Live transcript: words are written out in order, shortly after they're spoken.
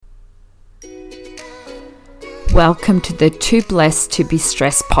Welcome to the Too Blessed to Be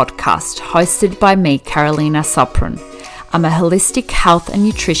Stressed podcast, hosted by me, Carolina Sopran. I'm a holistic health and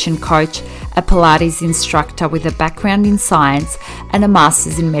nutrition coach, a Pilates instructor with a background in science and a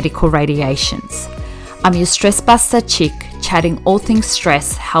master's in medical radiations. I'm your stress buster chick, chatting all things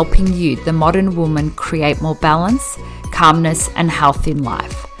stress, helping you, the modern woman, create more balance, calmness and health in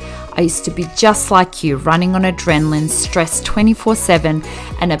life. I used to be just like you, running on adrenaline, stressed 24/7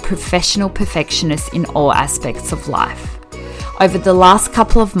 and a professional perfectionist in all aspects of life. Over the last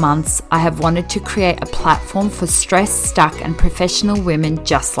couple of months, I have wanted to create a platform for stressed, stuck and professional women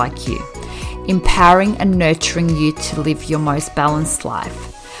just like you, empowering and nurturing you to live your most balanced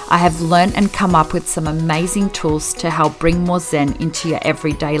life. I have learned and come up with some amazing tools to help bring more Zen into your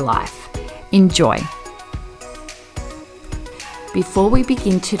everyday life. Enjoy. Before we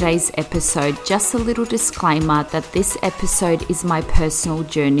begin today's episode, just a little disclaimer that this episode is my personal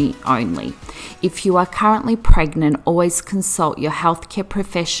journey only. If you are currently pregnant, always consult your healthcare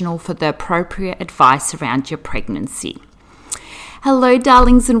professional for the appropriate advice around your pregnancy. Hello,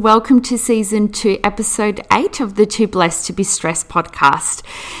 darlings, and welcome to Season 2, Episode 8 of the Too Blessed to Be Stressed podcast.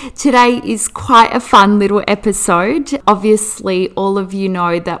 Today is quite a fun little episode. Obviously, all of you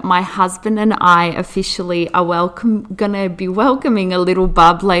know that my husband and I officially are going to be welcoming a little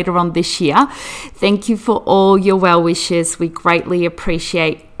bub later on this year. Thank you for all your well wishes. We greatly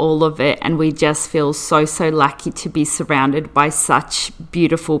appreciate all of it, and we just feel so lucky to be surrounded by such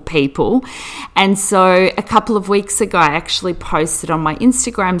beautiful people. And so a couple of weeks ago, I actually posted on my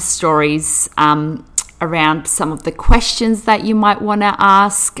Instagram stories around some of the questions that you might want to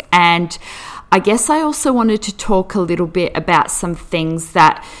ask, and I guess I also wanted to talk a little bit about some things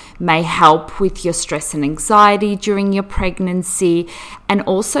that may help with your stress and anxiety during your pregnancy, and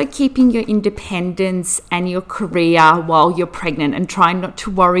also keeping your independence and your career while you're pregnant, and trying not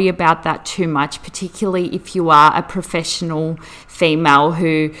to worry about that too much, particularly if you are a professional female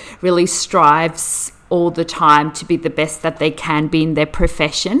who really strives all the time to be the best that they can be in their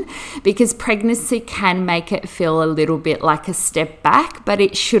profession, because pregnancy can make it feel a little bit like a step back, but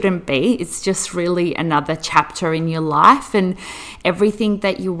it shouldn't be. It's just really another chapter in your life, and everything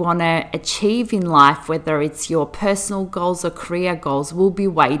that you want to achieve in life, whether it's your personal goals or career goals, will be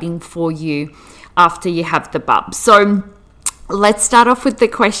waiting for you after you have the bub. So let's start off with the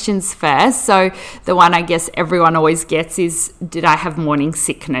questions first. So the one I guess everyone always gets is, did I have morning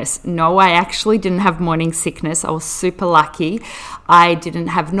sickness? No, I actually didn't have morning sickness. I was super lucky. I didn't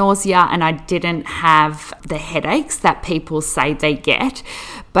have nausea and I didn't have the headaches that people say they get.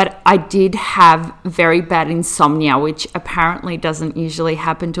 But I did have very bad insomnia, which apparently doesn't usually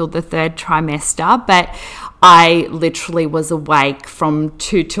happen till the third trimester. But I literally was awake from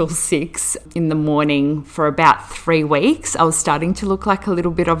 2 till 6 in the morning for about 3 weeks. I was starting to look like a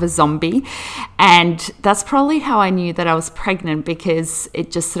little bit of a zombie. And that's probably how I knew that I was pregnant, because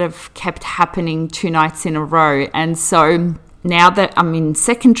it just sort of kept happening 2 nights in a row. And so now that I'm in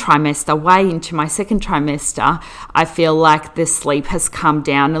second trimester, way into my second trimester, I feel like the sleep has calmed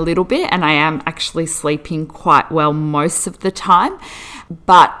down a little bit, and I am actually sleeping quite well most of the time.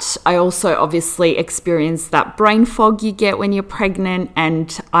 But I also obviously experience that brain fog you get when you're pregnant,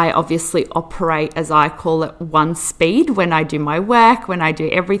 and I obviously operate, as I call it, one speed when I do my work, when I do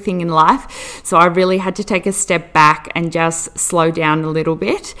everything in life. So I really had to take a step back and just slow down a little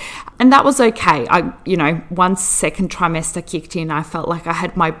bit. And that was okay. Once second trimester kicked in, I felt like I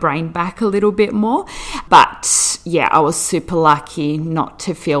had my brain back a little bit more. But yeah, I was super lucky not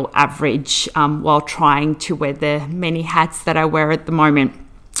to feel average while trying to wear the many hats that I wear at the moment.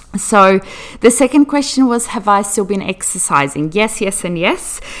 So the second question was, have I still been exercising? Yes, and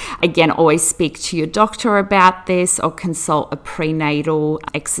yes. Again, always speak to your doctor about this, or consult a prenatal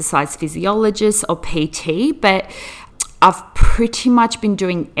exercise physiologist or PT. But I've pretty much been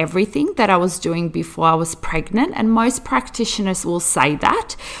doing everything that I was doing before I was pregnant, and most practitioners will say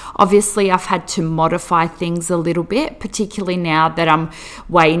that. Obviously, I've had to modify things a little bit, particularly now that I'm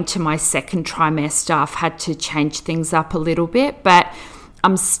way into my second trimester. I've had to change things up a little bit, but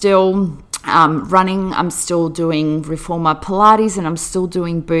I'm still running, I'm still doing Reformer Pilates, and I'm still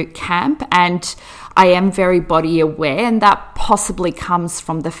doing boot camp, and I am very body aware, and that possibly comes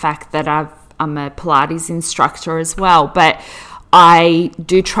from the fact that I'm a Pilates instructor as well, but I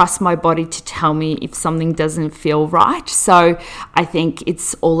do trust my body to tell me if something doesn't feel right. So I think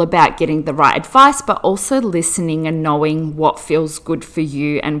it's all about getting the right advice, but also listening and knowing what feels good for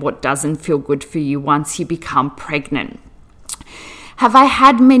you and what doesn't feel good for you once you become pregnant. Have I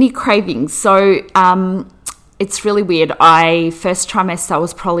had many cravings? So it's really weird. First trimester, I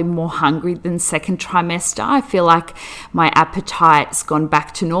was probably more hungry than second trimester. I feel like my appetite's gone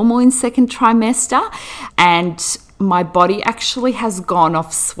back to normal in second trimester, and my body actually has gone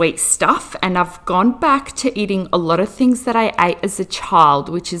off sweet stuff, and I've gone back to eating a lot of things that I ate as a child,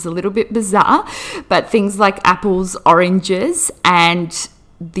 which is a little bit bizarre, but things like apples, oranges, and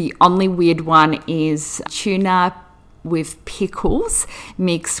the only weird one is tuna with pickles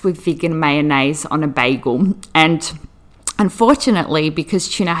mixed with vegan mayonnaise on a bagel. And unfortunately, because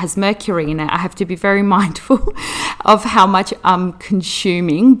tuna has mercury in it, I have to be very mindful of how much I'm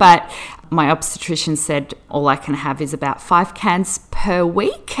consuming. But my obstetrician said all I can have is about 5 cans per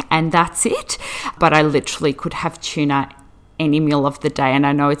week, and that's it. But I literally could have tuna any meal of the day, and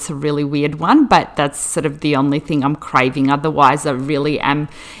I know it's a really weird one, but that's sort of the only thing I'm craving. Otherwise, I really am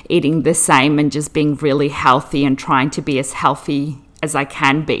eating the same and just being really healthy and trying to be as healthy as I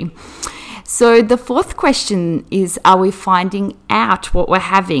can be. So the fourth question is, are we finding out what we're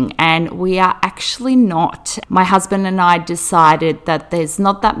having? And we are actually not. My husband and I decided that there's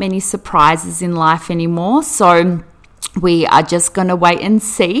not that many surprises in life anymore. So we are just going to wait and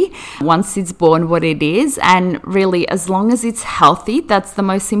see once it's born what it is. And really, as long as it's healthy, that's the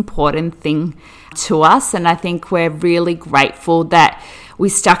most important thing to us. And I think we're really grateful that we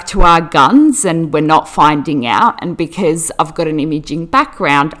stuck to our guns and we're not finding out. And because I've got an imaging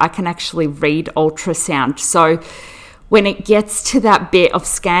background, I can actually read ultrasound. So when it gets to that bit of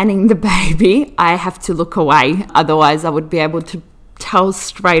scanning the baby, I have to look away. Otherwise, I would be able to tell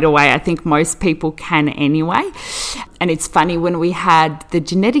straight away. I think most people can anyway. And it's funny, when we had the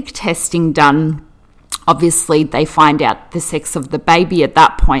genetic testing done, obviously they find out the sex of the baby at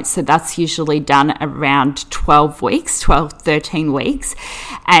that point. So that's usually done around 13 weeks.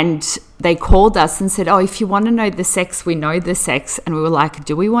 And they called us and said, oh, if you want to know the sex, we know the sex. And we were like,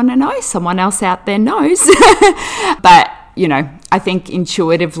 do we want to know? Someone else out there knows. But you know, I think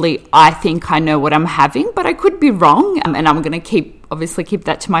intuitively, I think I know what I'm having, but I could be wrong. And I'm going to keep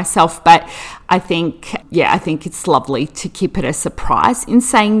that to myself. But I think it's lovely to keep it a surprise. In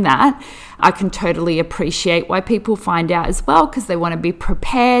saying that, I can totally appreciate why people find out as well, because they want to be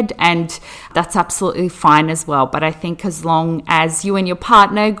prepared, and that's absolutely fine as well. But I think as long as you and your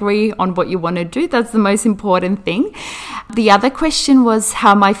partner agree on what you want to do, that's the most important thing. The other question was,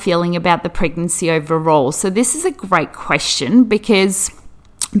 how am I feeling about the pregnancy overall? So this is a great question, because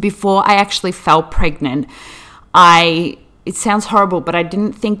before I actually fell pregnant, it sounds horrible, but I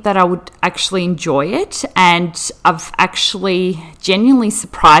didn't think that I would actually enjoy it. And I've actually genuinely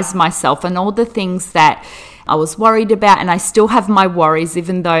surprised myself, and all the things that I was worried about, and I still have my worries,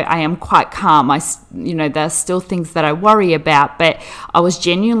 even though I am quite calm. There are still things that I worry about, but I was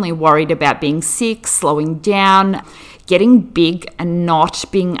genuinely worried about being sick, slowing down, getting big and not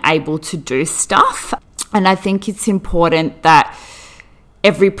being able to do stuff. And I think it's important that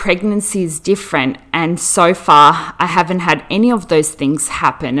every pregnancy is different, and so far I haven't had any of those things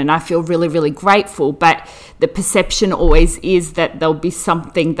happen, and I feel really, really grateful. But the perception always is that there'll be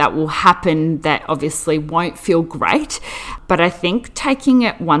something that will happen that obviously won't feel great. But I think taking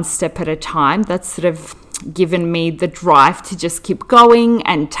it one step at a time, that's sort of given me the drive to just keep going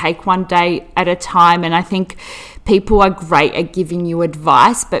and take one day at a time. And I think people are great at giving you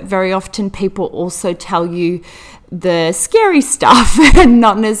advice, but very often people also tell you the scary stuff and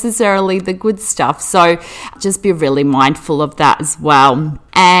not necessarily the good stuff. So just be really mindful of that as well.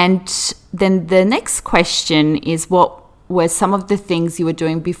 And then the next question is, what were some of the things you were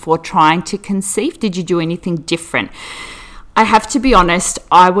doing before trying to conceive? Did you do anything different? I have to be honest,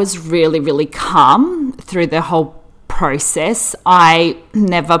 I was really, really calm through the whole process. I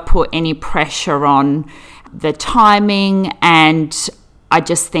never put any pressure on the timing, and I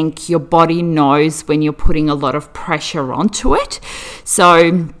just think your body knows when you're putting a lot of pressure onto it.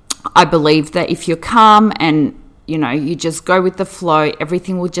 So I believe that if you're calm and, you just go with the flow,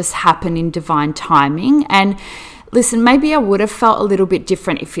 everything will just happen in divine timing. And listen, maybe I would have felt a little bit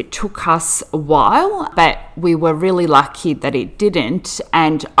different if it took us a while, but we were really lucky that it didn't.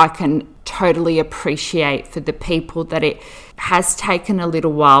 And I can totally appreciate for the people that it has taken a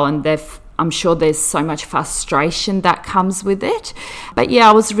little while, and I'm sure there's so much frustration that comes with it. But yeah,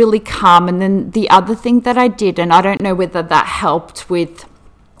 I was really calm. And then the other thing that I did, and I don't know whether that helped with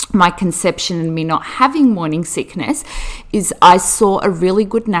my conception and me not having morning sickness is I saw a really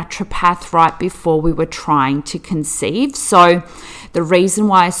good naturopath right before we were trying to conceive. So the reason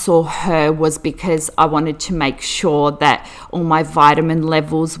why I saw her was because I wanted to make sure that all my vitamin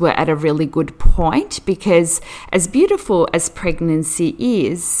levels were at a really good point, because as beautiful as pregnancy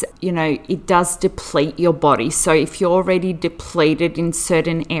is, it does deplete your body. So if you're already depleted in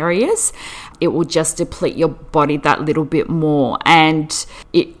certain areas, it will just deplete your body that little bit more. And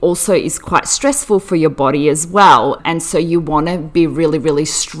it also is quite stressful for your body as well. And so you want to be really, really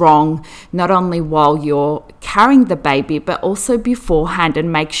strong, not only while you're carrying the baby, but also beforehand,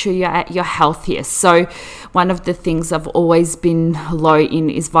 and make sure you're at your healthiest. So one of the things I've always been low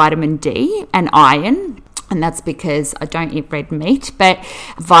in is vitamin D and iron. And that's because I don't eat red meat. But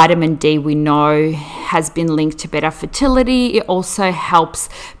vitamin D, we know, has been linked to better fertility. It also helps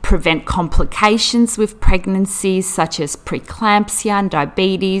prevent complications with pregnancies, such as preeclampsia and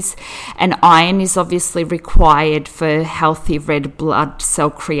diabetes. And iron is obviously required for healthy red blood cell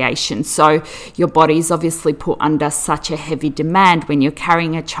creation. So your body is obviously put under such a heavy demand when you're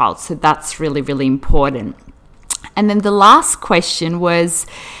carrying a child. So that's really, really important. And then the last question was,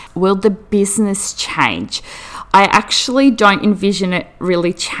 will the business change? I actually don't envision it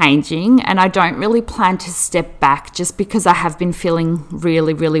really changing, and I don't really plan to step back just because I have been feeling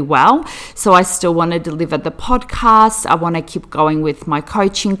really, really well. So I still want to deliver the podcast. I want to keep going with my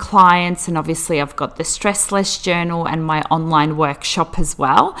coaching clients, and obviously I've got the Stress Less Journal and my online workshop as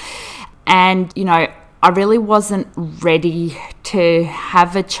well. And, I really wasn't ready to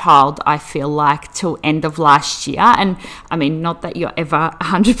have a child, I feel like, till end of last year. And I mean, not that you're ever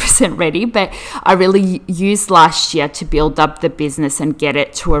 100% ready, but I really used last year to build up the business and get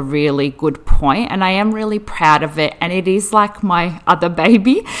it to a really good point. And I am really proud of it. And it is like my other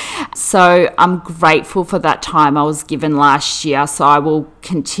baby. So I'm grateful for that time I was given last year. So I will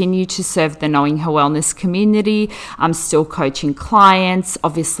continue to serve the Knowing Her Wellness community. I'm still coaching clients.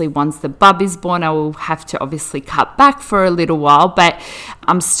 Obviously, once the bub is born, I will have to obviously cut back for a little while, but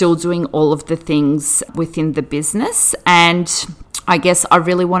I'm still doing all of the things within the business. And I guess I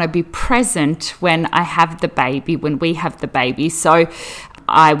really want to be present when I have the baby, when we have the baby. So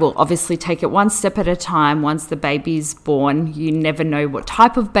I will obviously take it one step at a time. Once the baby is born, you never know what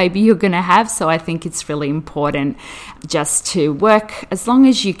type of baby you're going to have. So I think it's really important just to work as long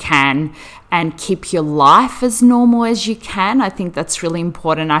as you can and keep your life as normal as you can. I think that's really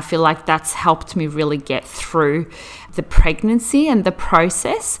important. I feel like that's helped me really get through the pregnancy and the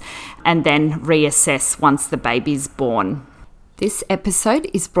process, and then reassess once the baby's born. This episode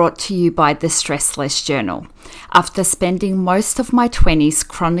is brought to you by the Stress Less Journal. After spending most of my 20s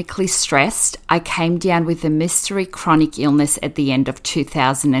chronically stressed, I came down with a mystery chronic illness at the end of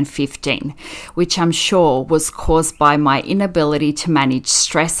 2015, which I'm sure was caused by my inability to manage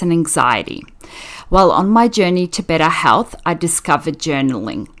stress and anxiety. While on my journey to better health, I discovered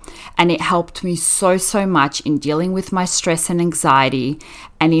journaling, and it helped me so much in dealing with my stress and anxiety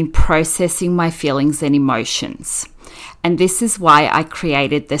and in processing my feelings and emotions. And this is why I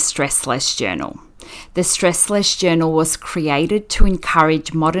created the Stress Less Journal. The Stress Less Journal was created to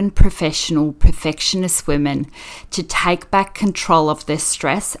encourage modern professional perfectionist women to take back control of their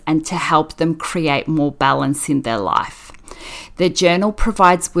stress and to help them create more balance in their life. The journal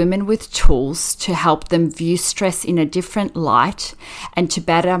provides women with tools to help them view stress in a different light and to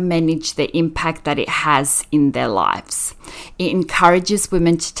better manage the impact that it has in their lives. It encourages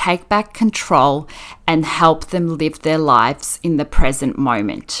women to take back control and help them live their lives in the present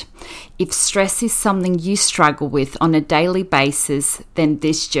moment. If stress is something you struggle with on a daily basis, then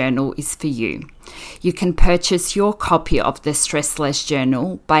this journal is for you. You can purchase your copy of the Stress Less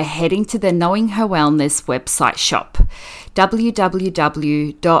Journal by heading to the Knowing Her Wellness website shop,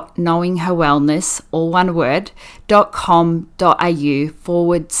 www.knowingherwellness, all one word, .com.au/shop/.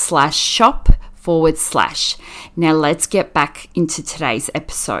 Now let's get back into today's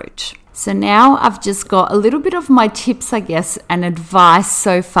episode. So now I've just got a little bit of my tips, I guess, and advice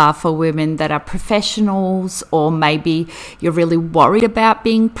so far for women that are professionals, or maybe you're really worried about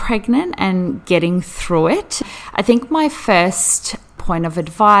being pregnant and getting through it. I think my first point of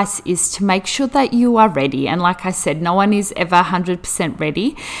advice is to make sure that you are ready. And like I said, no one is ever 100%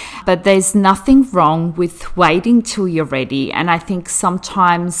 ready, but there's nothing wrong with waiting till you're ready. And I think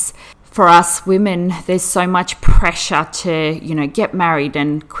sometimes for us women, there's so much pressure to, get married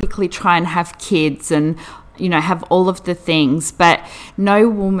and quickly try and have kids and, have all of the things. But no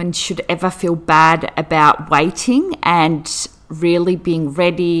woman should ever feel bad about waiting, and really being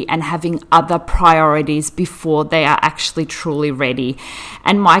ready and having other priorities before they are actually truly ready.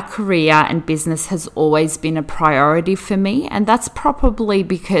 And my career and business has always been a priority for me, and that's probably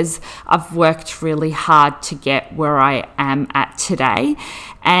because I've worked really hard to get where I am at today.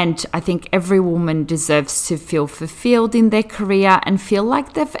 And I think every woman deserves to feel fulfilled in their career and feel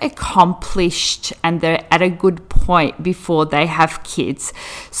like they've accomplished and they're at a good point before they have kids.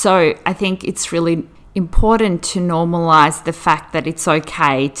 So I think it's really important to normalize the fact that it's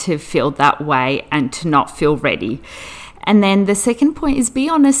okay to feel that way and to not feel ready. And then the second point is be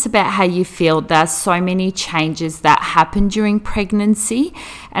honest about how you feel. There's so many changes that happen during pregnancy.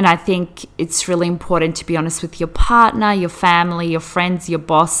 And I think it's really important to be honest with your partner, your family, your friends, your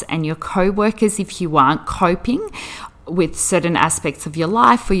boss, and your co-workers if you aren't coping with certain aspects of your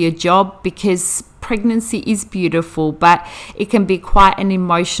life or your job, because pregnancy is beautiful, but it can be quite an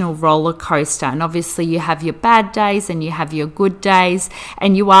emotional roller coaster. And obviously you have your bad days and you have your good days,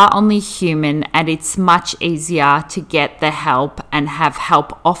 and you are only human, and it's much easier to get the help and have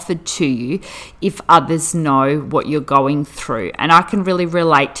help offered to you if others know what you're going through. And I can really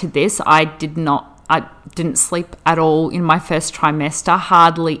relate to this. I didn't sleep at all in my first trimester,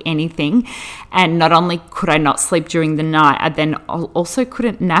 hardly anything. And not only could I not sleep during the night, I then also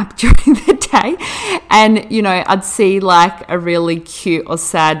couldn't nap during the day. And, I'd see like a really cute or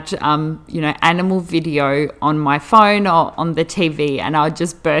sad, animal video on my phone or on the TV, and I would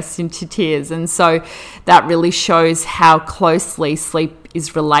just burst into tears. And so that really shows how closely sleep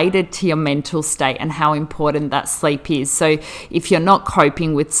is related to your mental state and how important that sleep is. So if you're not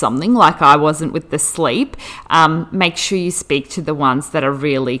coping with something like I wasn't with the sleep, make sure you speak to the ones that are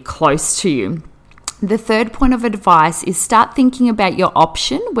really close to you. The third point of advice is start thinking about your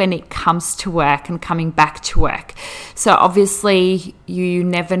option when it comes to work and coming back to work. So obviously you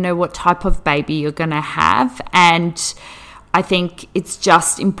never know what type of baby you're going to have, and I think it's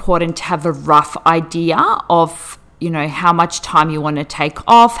just important to have a rough idea of how much time you want to take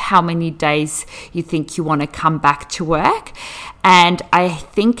off, how many days you think you want to come back to work. And I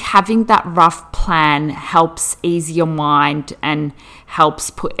think having that rough plan helps ease your mind and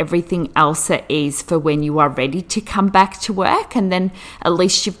helps put everything else at ease for when you are ready to come back to work. And then at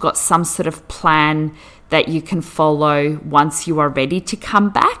least you've got some sort of plan that you can follow once you are ready to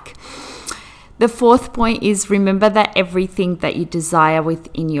come back. The fourth point is remember that everything that you desire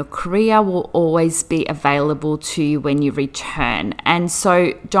within your career will always be available to you when you return. And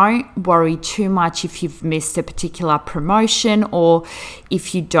so don't worry too much if you've missed a particular promotion or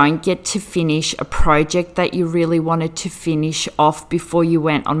if you don't get to finish a project that you really wanted to finish off before you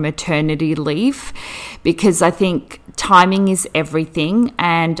went on maternity leave, because I think timing is everything,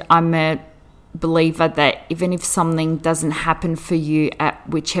 and I'm a believer that even if something doesn't happen for you at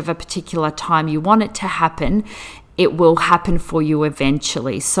whichever particular time you want it to happen, it will happen for you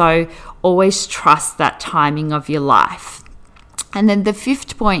eventually. So always trust that timing of your life. And then the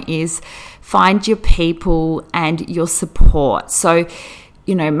fifth point is find your people and your support. So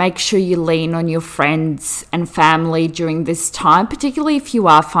make sure you lean on your friends and family during this time, particularly if you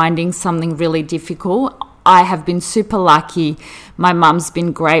are finding something really difficult. I have been super lucky. My mum's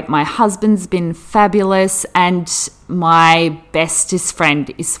been great. My husband's been fabulous. And my bestest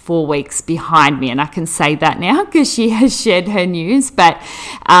friend is 4 weeks behind me. And I can say that now because she has shared her news. But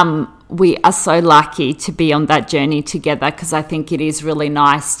we are so lucky to be on that journey together, because I think it is really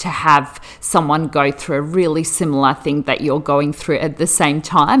nice to have someone go through a really similar thing that you're going through at the same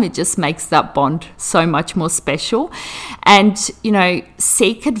time. It just makes that bond so much more special. And,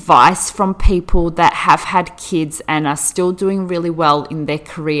 seek advice from people that have had kids and are still doing really well in their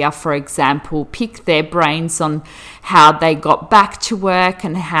career. For example, pick their brains on how they got back to work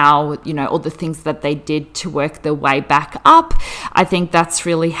and how, all the things that they did to work their way back up. I think that's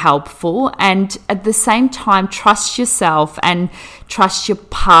really helpful. And at the same time, trust yourself and trust your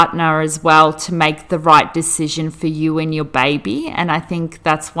partner as well to make the right decision for you and your baby. And I think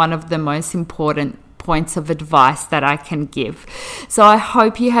that's one of the most important points of advice that I can give. So I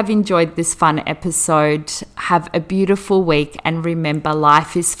hope you have enjoyed this fun episode. Have a beautiful week, and remember,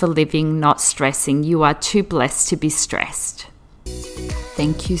 life is for living, not stressing. You are too blessed to be stressed.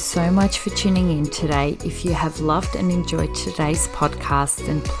 Thank you so much for tuning in today. If you have loved and enjoyed today's podcast,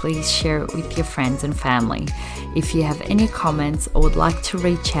 then please share it with your friends and family. If you have any comments or would like to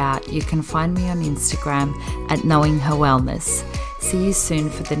reach out, you can find me on Instagram at Knowing Her Wellness. See you soon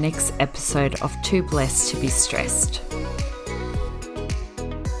for the next episode of Too Blessed to Be Stressed.